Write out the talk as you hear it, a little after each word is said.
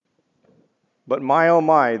But my oh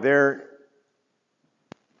my, there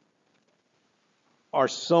are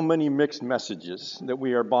so many mixed messages that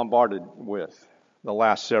we are bombarded with the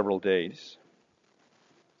last several days.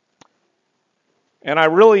 And I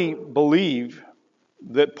really believe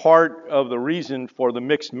that part of the reason for the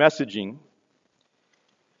mixed messaging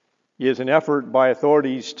is an effort by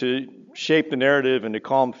authorities to shape the narrative and to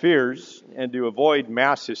calm fears and to avoid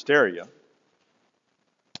mass hysteria.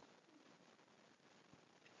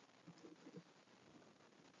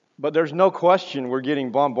 But there's no question we're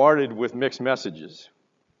getting bombarded with mixed messages.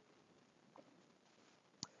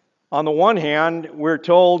 On the one hand, we're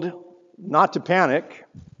told not to panic.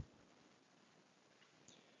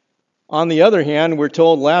 On the other hand, we're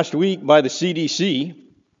told last week by the CDC,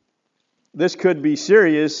 this could be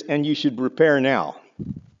serious and you should prepare now.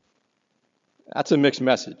 That's a mixed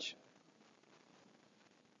message.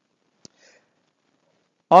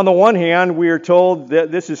 On the one hand, we are told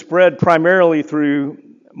that this is spread primarily through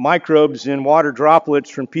microbes in water droplets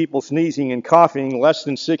from people sneezing and coughing less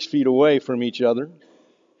than 6 feet away from each other.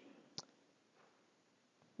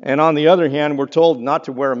 And on the other hand, we're told not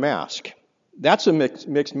to wear a mask. That's a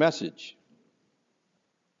mixed message.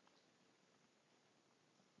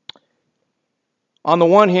 On the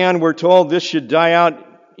one hand, we're told this should die out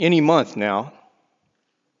any month now.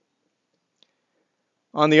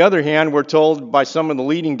 On the other hand, we're told by some of the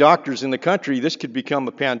leading doctors in the country this could become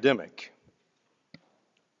a pandemic.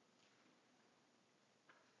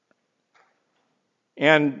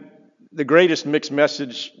 And the greatest mixed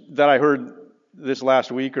message that I heard this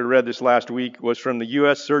last week or read this last week was from the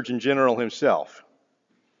U.S. Surgeon General himself,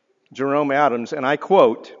 Jerome Adams, and I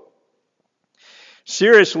quote,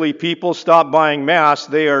 "Seriously, people, stop buying masks.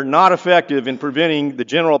 They are not effective in preventing the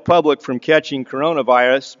general public from catching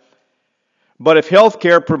coronavirus. But if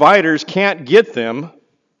healthcare providers can't get them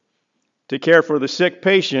to care for the sick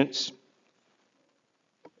patients,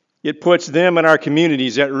 it puts them and our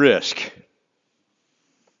communities at risk."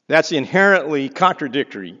 That's inherently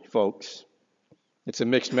contradictory, folks. It's a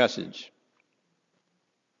mixed message.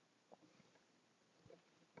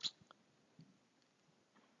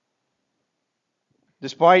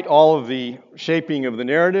 Despite all of the shaping of the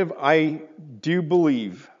narrative, I do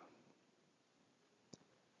believe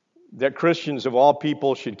that Christians of all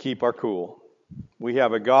people should keep our cool. We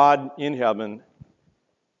have a God in heaven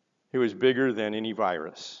who is bigger than any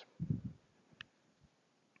virus.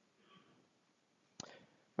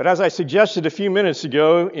 But as I suggested a few minutes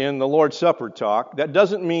ago in the Lord's Supper talk, that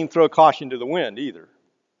doesn't mean throw caution to the wind either.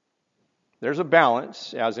 There's a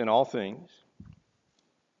balance, as in all things.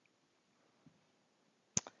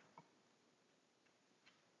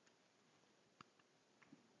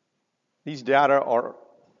 These data are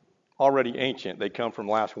already ancient. They come from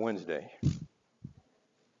last Wednesday.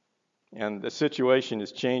 And the situation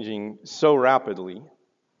is changing so rapidly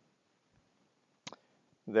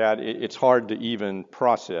that it's hard to even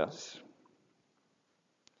process.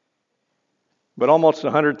 But almost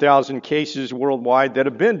 100,000 cases worldwide that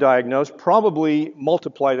have been diagnosed, probably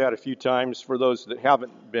multiply that a few times for those that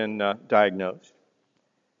haven't been diagnosed.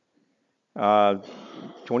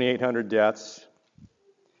 2,800 deaths.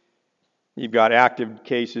 You've got active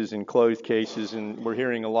cases and closed cases, and we're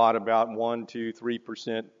hearing a lot about 1%, 2%,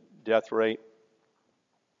 3% death rate.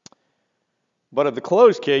 But of the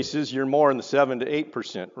closed cases, you're more in the 7 to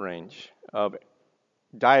 8% range of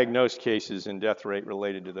diagnosed cases and death rate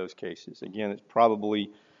related to those cases. Again, it's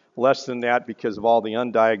probably less than that because of all the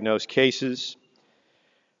undiagnosed cases.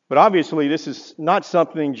 But obviously, this is not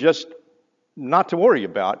something just not to worry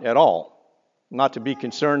about at all, not to be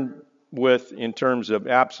concerned with in terms of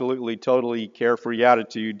absolutely, totally carefree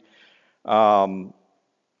attitude. And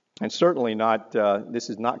certainly not, this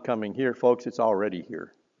is not coming here, folks, it's already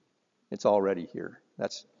here. It's already here.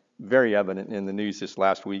 That's very evident in the news this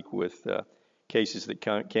last week with cases that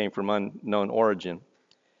came from unknown origin.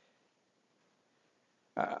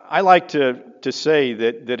 I like to say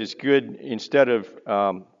that it's good, instead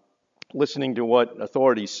of listening to what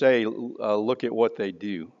authorities say, look at what they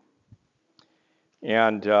do.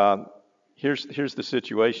 And here's the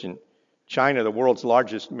situation. China, the world's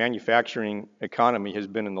largest manufacturing economy, has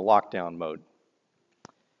been in the lockdown mode.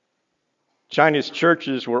 China's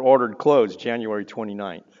churches were ordered closed January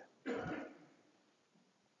 29th.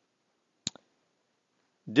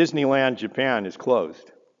 Disneyland Japan is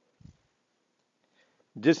closed.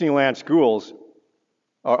 Disneyland schools,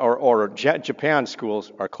 or Japan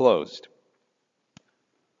schools, are closed.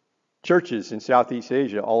 Churches in Southeast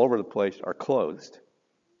Asia all over the place are closed.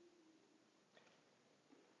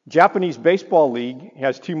 Japanese Baseball League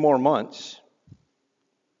has 2 more months,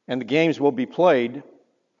 and the games will be played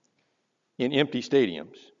in empty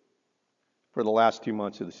stadiums. for the last 2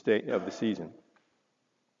 months of the season.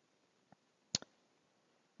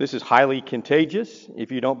 This is highly contagious.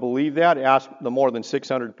 If you don't believe that, ask the more than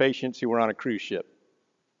 600 patients who were on a cruise ship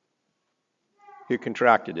who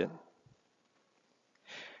contracted it.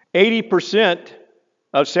 80%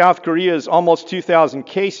 of South Korea's almost 2,000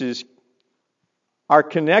 cases are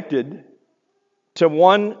connected to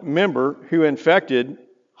one member who infected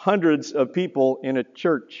hundreds of people in a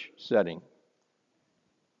church setting.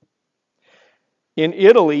 In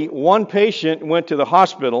Italy, one patient went to the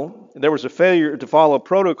hospital. There was a failure to follow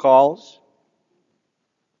protocols.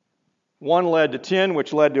 One led to 10,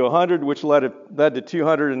 which led to 100, which led to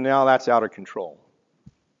 200, and now that's out of control.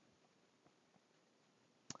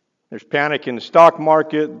 There's panic in the stock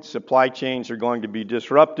market. Supply chains are going to be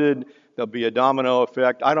disrupted. There'll be a domino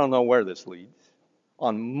effect. I don't know where this leads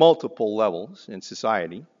on multiple levels in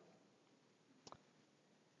society.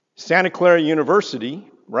 Santa Clara University,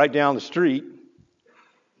 right down the street,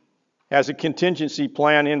 has a contingency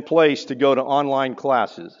plan in place to go to online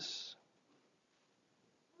classes.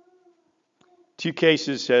 2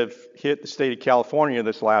 cases have hit the state of California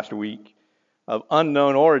this last week of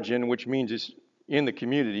unknown origin, which means it's in the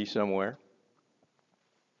community somewhere.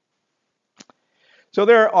 So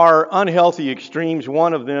there are unhealthy extremes.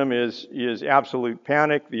 One of them is absolute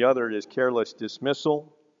panic. The other is careless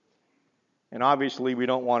dismissal. And obviously we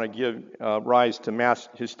don't want to give rise to mass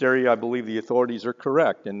hysteria. I believe the authorities are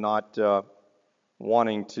correct in not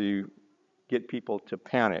wanting to get people to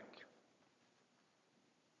panic.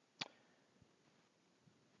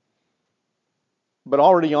 But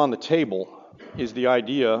already on the table is the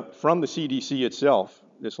idea from the CDC itself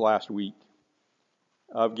this last week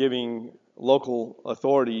of giving local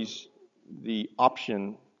authorities the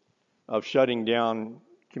option of shutting down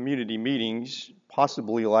community meetings,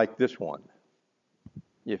 possibly like this one,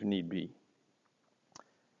 if need be.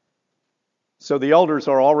 So the elders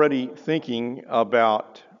are already thinking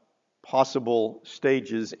about possible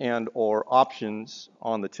stages and or options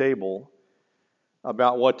on the table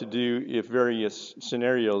about what to do if various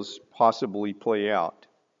scenarios possibly play out.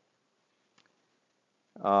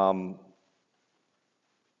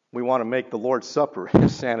 We want to make the Lord's Supper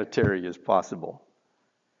as sanitary as possible.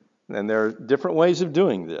 And there are different ways of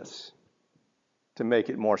doing this to make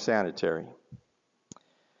it more sanitary.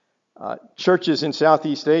 Churches in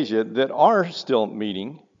Southeast Asia that are still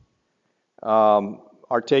meeting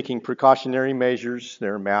are taking precautionary measures.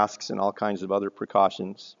 There are masks and all kinds of other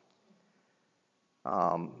precautions.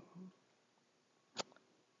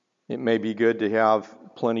 It may be good to have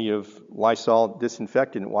plenty of Lysol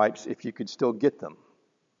disinfectant wipes if you could still get them.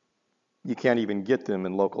 You can't even get them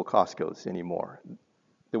in local Costco's anymore,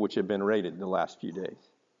 which have been raided in the last few days.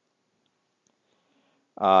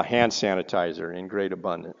 Hand sanitizer in great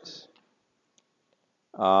abundance.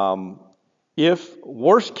 If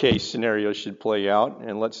worst case scenarios should play out,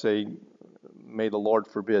 and let's say, may the Lord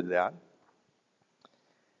forbid that,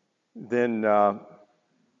 then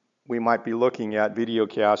we might be looking at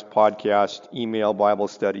videocast, podcast, email Bible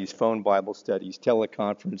studies, phone Bible studies,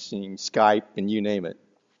 teleconferencing, Skype, and you name it.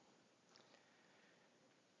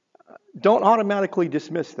 Don't automatically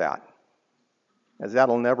dismiss that, as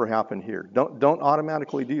that'll never happen here. Don't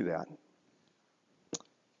automatically do that.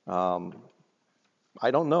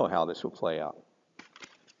 I don't know how this will play out.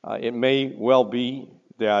 It may well be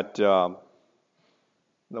that the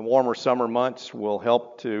warmer summer months will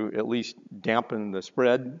help to at least dampen the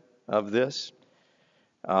spread of this.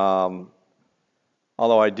 Although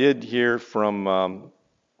I did hear from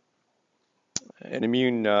an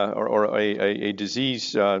immune or a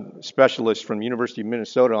disease specialist from the University of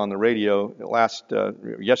Minnesota on the radio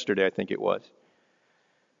yesterday, I think it was,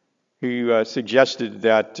 who suggested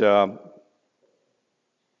that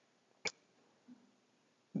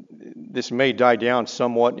this may die down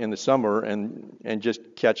somewhat in the summer and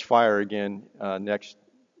just catch fire again next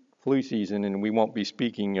flu season, and we won't be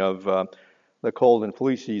speaking of the cold and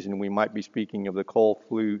flu season. We might be speaking of the cold,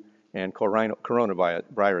 flu, and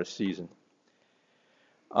coronavirus season.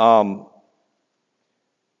 But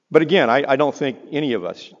again, I don't think any of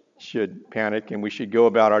us should panic, and we should go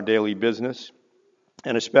about our daily business,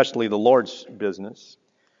 and especially the Lord's business.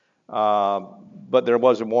 But there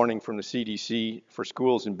was a warning from the CDC for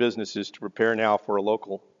schools and businesses to prepare now for a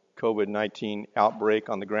local COVID-19 outbreak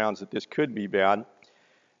on the grounds that this could be bad.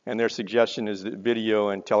 And their suggestion is that video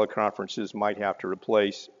and teleconferences might have to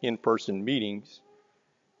replace in-person meetings,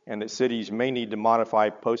 and that cities may need to modify,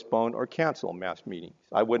 postpone, or cancel mass meetings.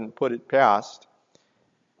 I wouldn't put it past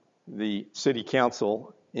the city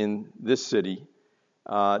council in this city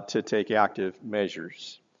to take active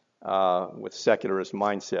measures with secularist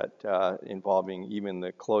mindset involving even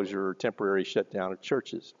the closure or temporary shutdown of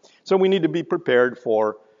churches. So we need to be prepared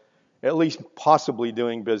for at least possibly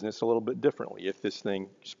doing business a little bit differently if this thing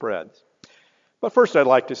spreads. But first I'd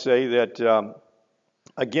like to say that,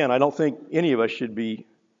 again, I don't think any of us should be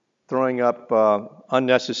throwing up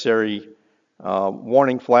unnecessary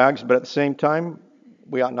warning flags, but at the same time,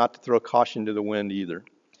 we ought not to throw caution to the wind either.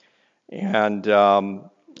 And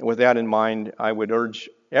with that in mind, I would urge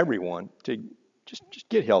everyone to just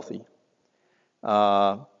get healthy.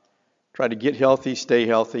 Try to get healthy, stay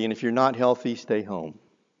healthy, and if you're not healthy, stay home.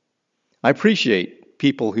 I appreciate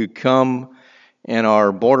people who come and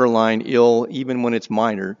are borderline ill, even when it's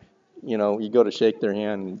minor. You know, you go to shake their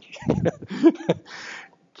hand and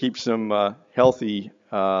keep some healthy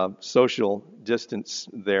social distance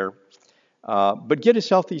there. But get as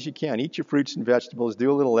healthy as you can. Eat your fruits and vegetables,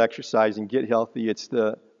 do a little exercise, and get healthy. It's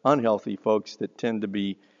the unhealthy folks that tend to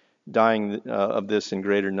be dying of this in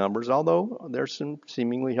greater numbers, although there's some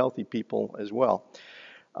seemingly healthy people as well.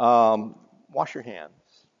 Wash your hands.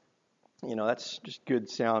 You know, that's just good,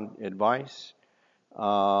 sound advice.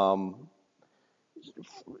 A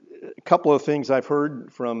couple of things I've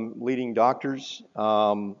heard from leading doctors.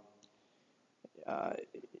 A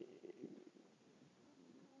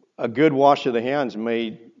good wash of the hands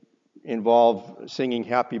may involve singing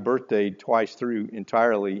happy birthday twice through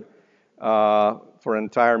entirely for an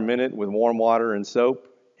entire minute with warm water and soap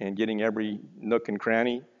and getting every nook and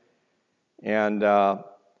cranny. And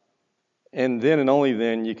then and only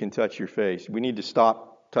then you can touch your face. We need to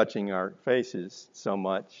stop touching our faces so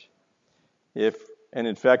much. If an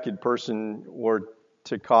infected person were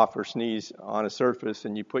to cough or sneeze on a surface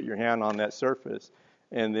and you put your hand on that surface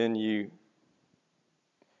and then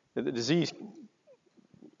the disease,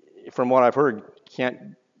 from what I've heard,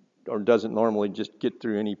 can't or doesn't normally just get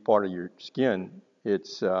through any part of your skin.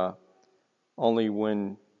 It's only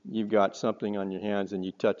when you've got something on your hands and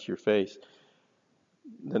you touch your face,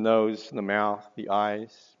 the nose, the mouth, the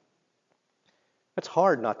eyes. It's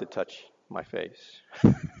hard not to touch my face.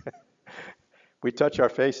 We touch our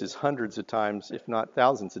faces hundreds of times, if not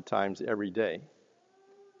thousands of times every day.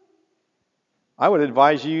 I would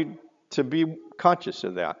advise you to be conscious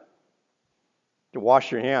of that, to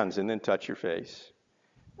wash your hands and then touch your face,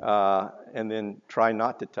 and then try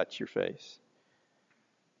not to touch your face.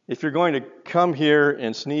 If you're going to come here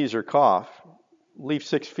and sneeze or cough, leave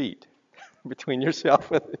 6 feet between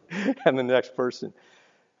yourself and the next person.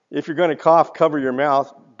 If you're going to cough, cover your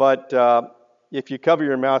mouth, but if you cover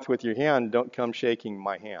your mouth with your hand, don't come shaking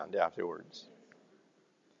my hand afterwards.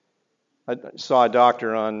 I saw a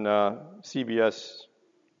doctor on CBS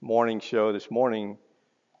morning show this morning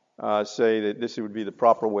say that this would be the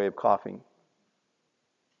proper way of coughing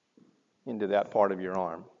into that part of your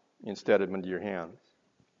arm instead of into your hands,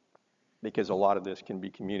 because a lot of this can be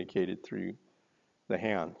communicated through the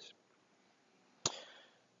hands.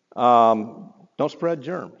 Don't spread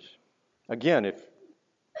germs. Again, if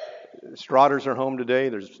Straughters are home today,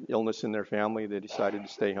 there's illness in their family, they decided to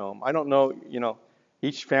stay home. I don't know,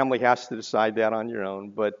 each family has to decide that on your own,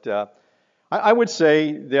 but I would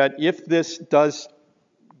say that if this does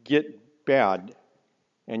get bad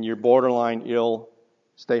and you're borderline ill,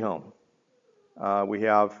 stay home. We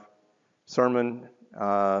have sermon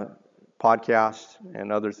podcasts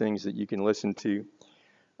and other things that you can listen to,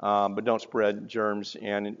 but don't spread germs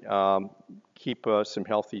and keep some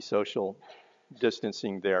healthy social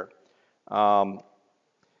distancing there.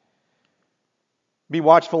 Be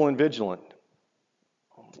watchful and vigilant.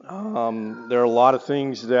 There are a lot of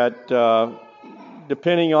things that,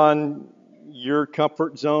 depending on your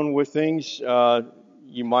comfort zone with things,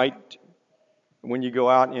 you might, when you go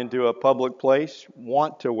out into a public place,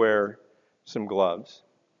 want to wear some gloves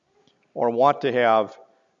or want to have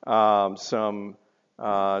some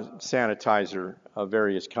sanitizer of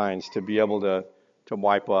various kinds to be able to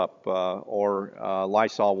wipe up, or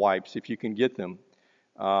Lysol wipes if you can get them,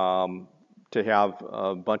 to have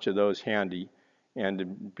a bunch of those handy and to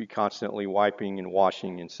be constantly wiping and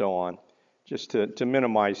washing and so on, just to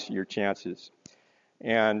minimize your chances.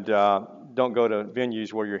 And don't go to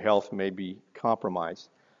venues where your health may be compromised.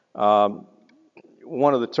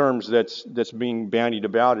 One of the terms that's being bandied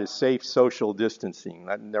about is safe social distancing.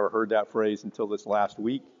 I've never heard that phrase until this last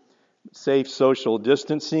week. Safe social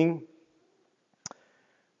distancing.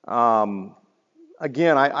 Again,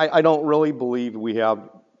 I don't really believe we have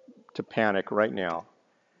to panic right now.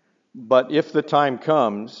 But if the time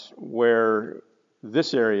comes where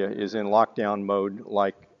this area is in lockdown mode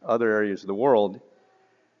like other areas of the world,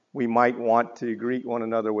 we might want to greet one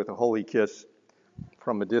another with a holy kiss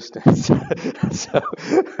from a distance. So,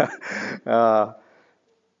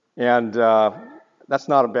 And that's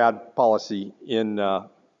not a bad policy in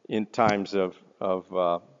times of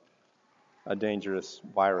a dangerous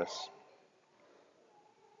virus.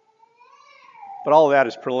 But all of that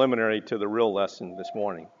is preliminary to the real lesson this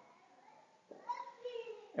morning.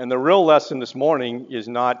 And the real lesson this morning is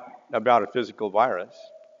not about a physical virus.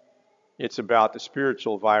 It's about the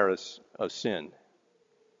spiritual virus of sin.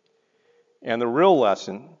 And the real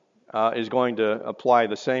lesson is going to apply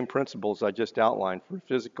the same principles I just outlined for a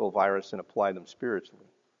physical virus and apply them spiritually.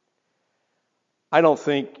 I don't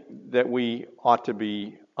think that we ought to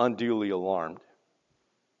be unduly alarmed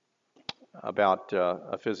about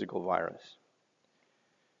a physical virus.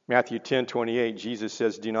 Matthew 10:28, Jesus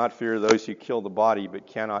says, "Do not fear those who kill the body but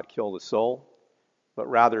cannot kill the soul, but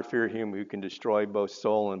rather fear him who can destroy both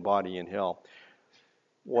soul and body in hell."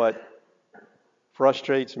 What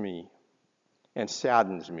frustrates me and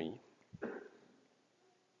saddens me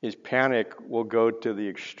is panic will go to the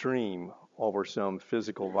extreme over some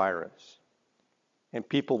physical virus. And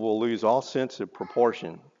people will lose all sense of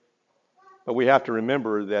proportion. But we have to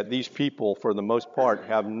remember that these people, for the most part,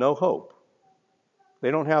 have no hope. They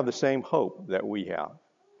don't have the same hope that we have.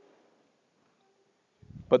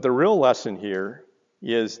 But the real lesson here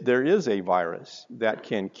is there is a virus that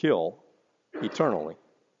can kill eternally.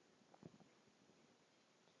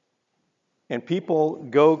 And people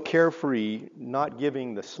go carefree, not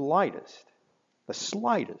giving the slightest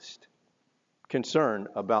concern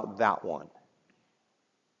about that one.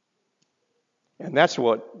 And that's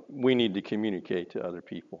what we need to communicate to other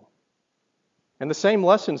people. And the same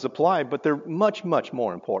lessons apply, but they're much, much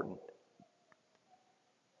more important.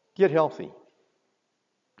 Get healthy.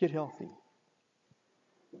 Get healthy.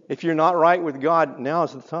 If you're not right with God,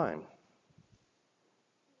 now's the time.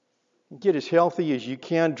 Get as healthy as you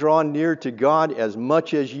can. Draw near to God as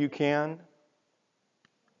much as you can.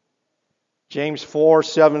 James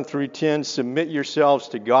 4:7-10, submit yourselves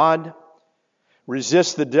to God.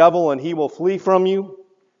 Resist the devil and he will flee from you.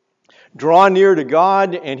 Draw near to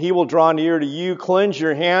God and he will draw near to you. Cleanse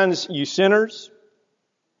your hands, you sinners.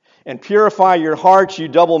 And purify your hearts, you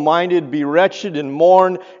double-minded. Be wretched and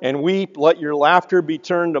mourn and weep. Let your laughter be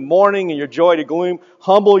turned to mourning and your joy to gloom.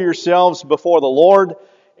 Humble yourselves before the Lord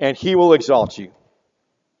and he will exalt you.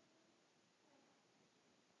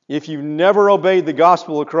 If you've never obeyed the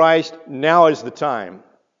gospel of Christ, now is the time.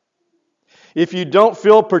 If you don't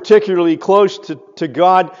feel particularly close to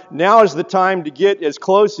God, now is the time to get as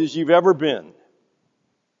close as you've ever been.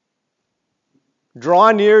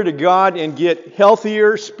 Draw near to God and get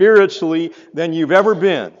healthier spiritually than you've ever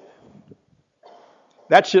been.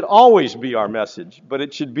 That should always be our message, but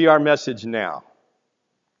it should be our message now.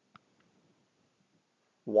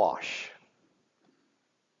 Wash.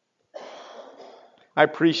 I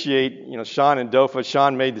appreciate, Sean and Dofa.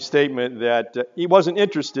 Sean made the statement that he wasn't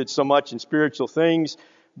interested so much in spiritual things,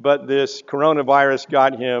 but this coronavirus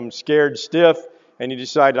got him scared stiff, and he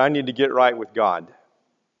decided, I need to get right with God.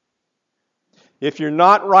 If you're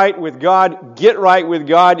not right with God, get right with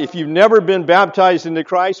God. If you've never been baptized into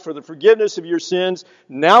Christ for the forgiveness of your sins,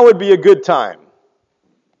 now would be a good time.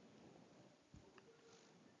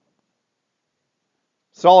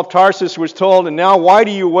 Saul of Tarsus was told, and now why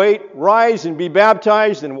do you wait? Rise and be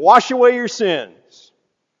baptized and wash away your sins,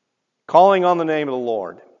 calling on the name of the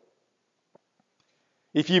Lord.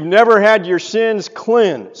 If you've never had your sins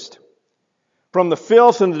cleansed from the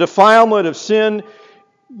filth and the defilement of sin,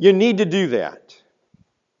 you need to do that.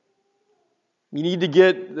 You need to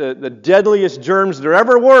get the deadliest germs there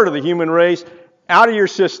ever were to the human race out of your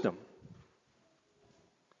system,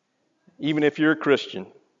 even if you're a Christian.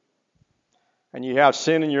 And you have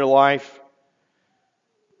sin in your life,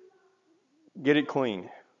 get it clean.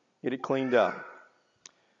 Get it cleaned up.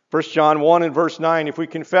 1 John 1 and verse 9, if we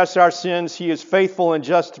confess our sins, He is faithful and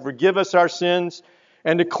just to forgive us our sins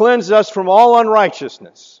and to cleanse us from all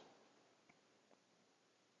unrighteousness.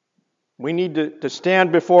 We need to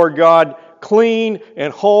stand before God clean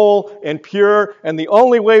and whole and pure, and the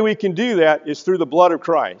only way we can do that is through the blood of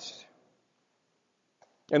Christ.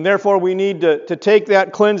 And therefore we need to take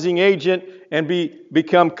that cleansing agent and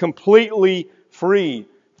become completely free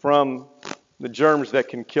from the germs that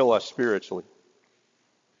can kill us spiritually.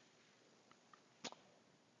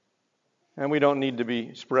 And we don't need to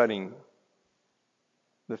be spreading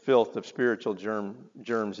the filth of spiritual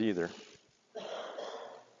germs either.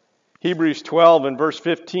 Hebrews 12 and verse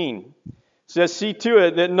 15 says, see to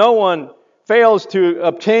it that no one fails to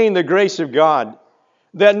obtain the grace of God,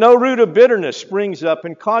 that no root of bitterness springs up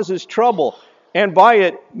and causes trouble, and by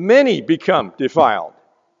it many become defiled.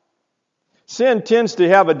 Sin tends to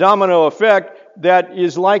have a domino effect that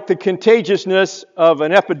is like the contagiousness of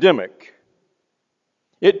an epidemic.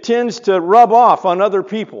 It tends to rub off on other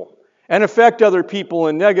people and affect other people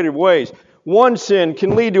in negative ways. One sin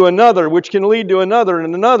can lead to another, which can lead to another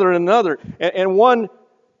and another and another. And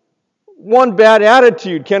one bad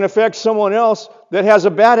attitude can affect someone else that has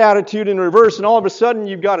a bad attitude in reverse, and all of a sudden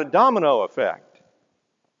you've got a domino effect.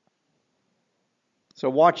 So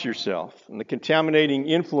watch yourself and the contaminating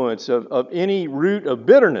influence of any root of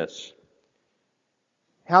bitterness,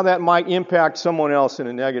 how that might impact someone else in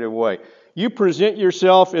a negative way. You present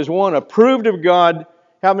yourself as one approved of God,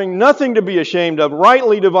 having nothing to be ashamed of,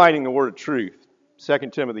 rightly dividing the word of truth.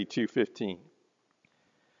 2 Timothy 2:15.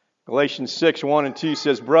 Galatians 6:1 and 2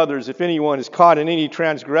 says, Brothers, if anyone is caught in any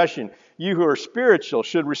transgression, you who are spiritual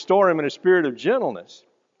should restore him in a spirit of gentleness.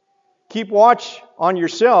 Keep watch on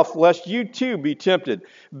yourself, lest you too be tempted.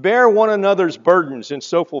 Bear one another's burdens, and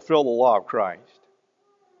so fulfill the law of Christ.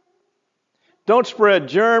 Don't spread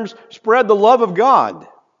germs, spread the love of God.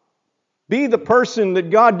 Be the person that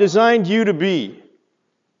God designed you to be,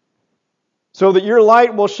 so that your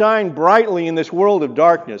light will shine brightly in this world of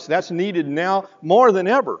darkness. That's needed now more than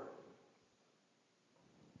ever.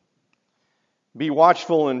 Be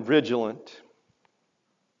watchful and vigilant.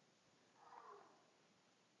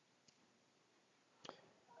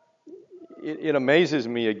 It amazes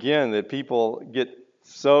me again that people get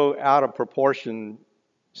so out of proportion,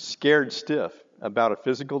 scared stiff about a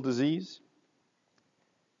physical disease.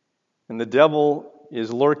 And the devil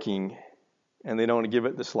is lurking, and they don't give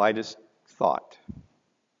it the slightest thought.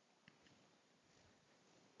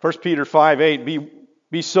 1 Peter 5:8,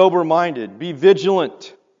 be sober-minded, be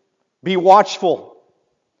vigilant, be watchful.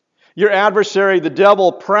 Your adversary, the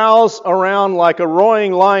devil, prowls around like a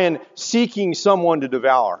roaring lion seeking someone to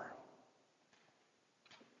devour.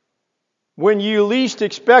 When you least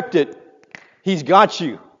expect it, he's got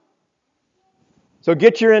you. So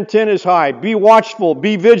get your antennas high. Be watchful.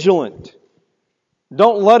 Be vigilant.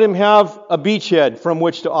 Don't let him have a beachhead from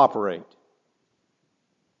which to operate.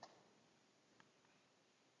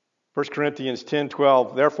 1 Corinthians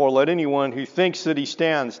 10:12, Therefore let anyone who thinks that he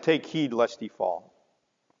stands take heed lest he fall.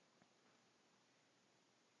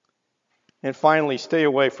 And finally, stay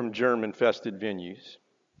away from germ-infested venues.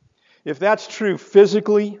 If that's true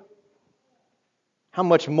physically, how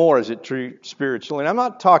much more is it true spiritually? And I'm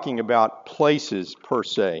not talking about places per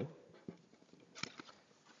se.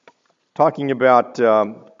 Talking about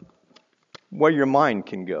where your mind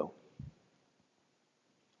can go.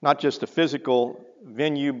 Not just a physical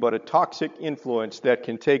venue, but a toxic influence that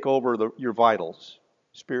can take over your vitals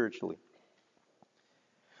spiritually.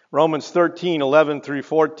 Romans 13:11 through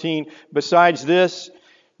 14. Besides this,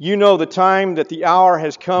 you know the time that the hour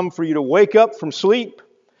has come for you to wake up from sleep.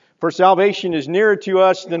 For salvation is nearer to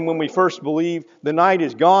us than when we first believed. The night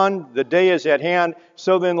is gone, the day is at hand.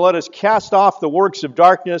 So then let us cast off the works of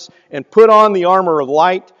darkness and put on the armor of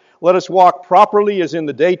light. Let us walk properly as in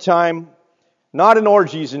the daytime, not in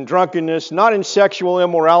orgies and drunkenness, not in sexual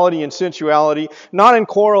immorality and sensuality, not in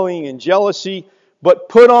quarreling and jealousy, but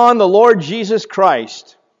put on the Lord Jesus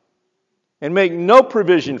Christ and make no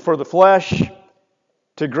provision for the flesh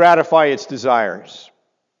to gratify its desires.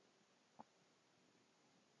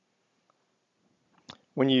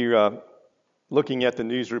 When you're looking at the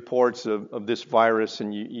news reports of this virus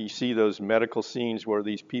and you see those medical scenes where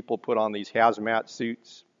these people put on these hazmat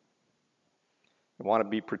suits, they want to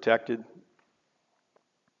be protected.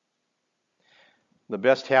 The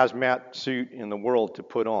best hazmat suit in the world to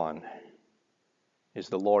put on is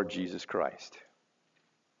the Lord Jesus Christ.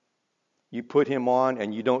 You put him on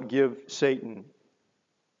and you don't give Satan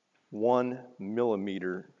 1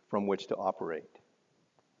 millimeter from which to operate.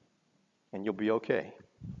 And you'll be okay.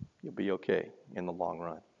 You'll be okay in the long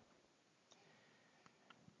run.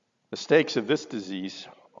 The stakes of this disease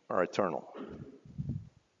are eternal.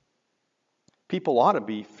 People ought to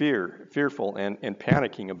be fearful and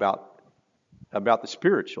panicking about the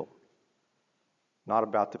spiritual, not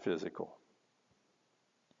about the physical.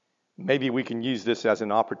 Maybe we can use this as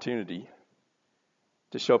an opportunity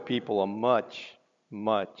to show people a much,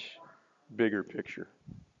 much bigger picture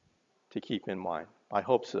to keep in mind. I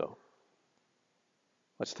hope so.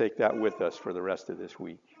 Let's take that with us for the rest of this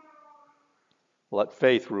week. Let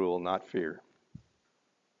faith rule, not fear.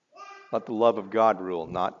 Let the love of God rule,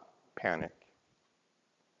 not panic.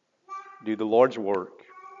 Do the Lord's work.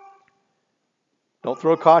 Don't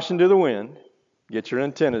throw caution to the wind. Get your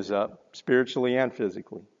antennas up, spiritually and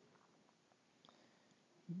physically.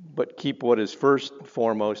 But keep what is first,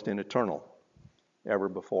 foremost, and eternal ever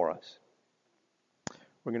before us.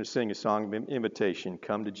 We're going to sing a song of invitation.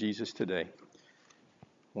 Come to Jesus today.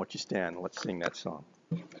 Won't you stand? Let's sing that song.